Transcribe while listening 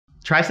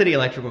Tri-City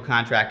Electrical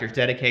Contractors'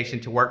 dedication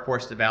to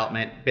workforce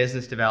development,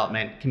 business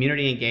development,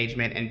 community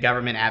engagement, and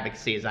government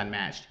advocacy is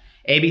unmatched.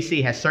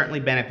 ABC has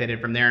certainly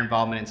benefited from their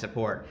involvement and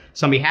support.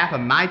 So on behalf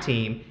of my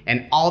team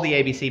and all the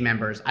ABC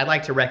members, I'd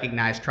like to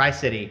recognize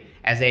Tri-City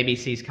as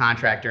ABC's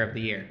Contractor of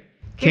the Year.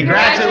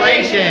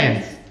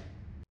 Congratulations!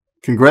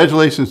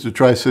 Congratulations to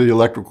Tri-City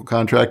Electrical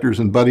Contractors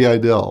and Buddy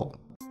Idell.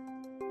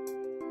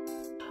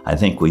 I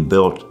think we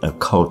built a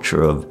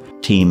culture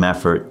of team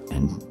effort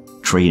and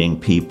treating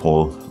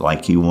people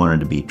like you wanted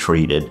to be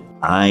treated.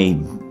 I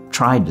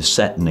tried to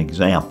set an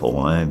example.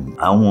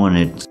 I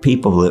wanted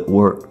people that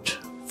worked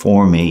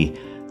for me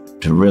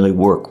to really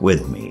work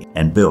with me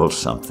and build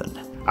something.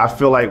 I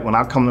feel like when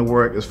I come to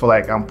work, it's feel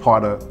like I'm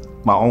part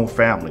of my own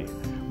family.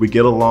 We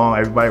get along,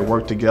 everybody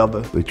work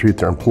together. They treat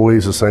their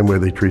employees the same way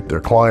they treat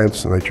their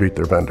clients and they treat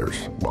their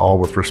vendors, all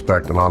with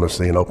respect and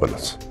honesty and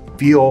openness.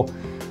 Feel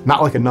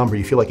not like a number,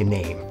 you feel like a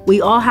name.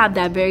 We all have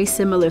that very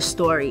similar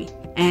story,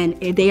 and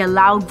they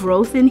allow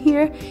growth in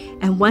here.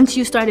 And once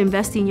you start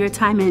investing your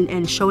time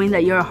and showing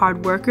that you're a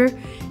hard worker,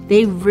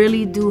 they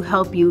really do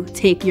help you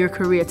take your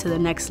career to the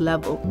next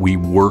level. We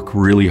work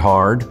really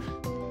hard.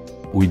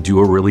 We do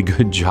a really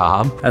good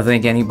job. I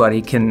think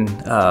anybody can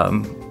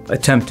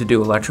attempt to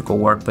do electrical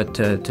work, but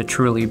to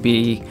truly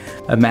be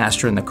a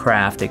master in the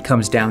craft, it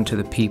comes down to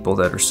the people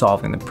that are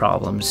solving the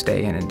problems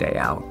day in and day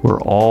out.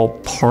 We're all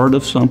part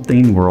of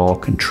something. We're all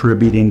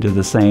contributing to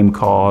the same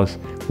cause.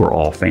 We're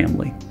all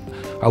family.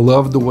 I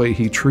loved the way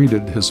he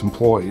treated his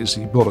employees.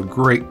 He built a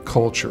great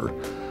culture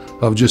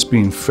of just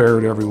being fair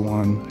to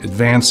everyone,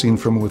 advancing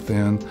from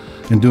within,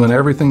 and doing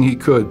everything he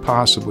could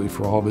possibly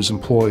for all of his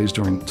employees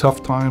during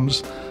tough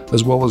times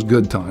as well as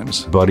good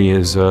times. Buddy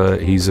is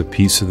he's a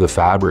piece of the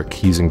fabric.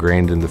 He's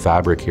ingrained in the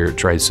fabric here at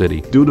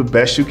Tri-City. Do the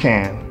best you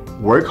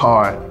can, work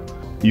hard,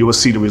 you will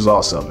see the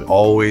results of it.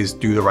 Always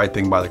do the right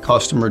thing by the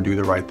customer, do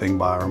the right thing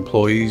by our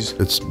employees.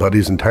 It's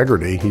Buddy's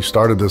integrity. He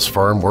started this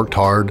firm, worked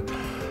hard,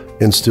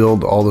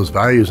 instilled all those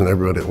values in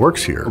everybody that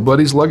works here.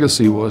 Buddy's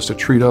legacy was to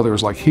treat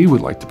others like he would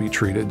like to be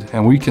treated,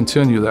 and we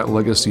continue that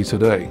legacy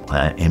today.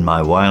 In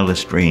my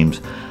wildest dreams,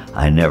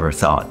 I never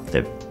thought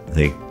that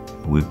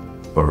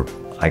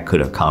I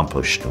could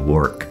accomplish the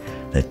work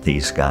that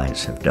these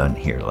guys have done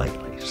here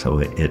lately. So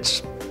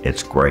it's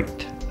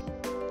great.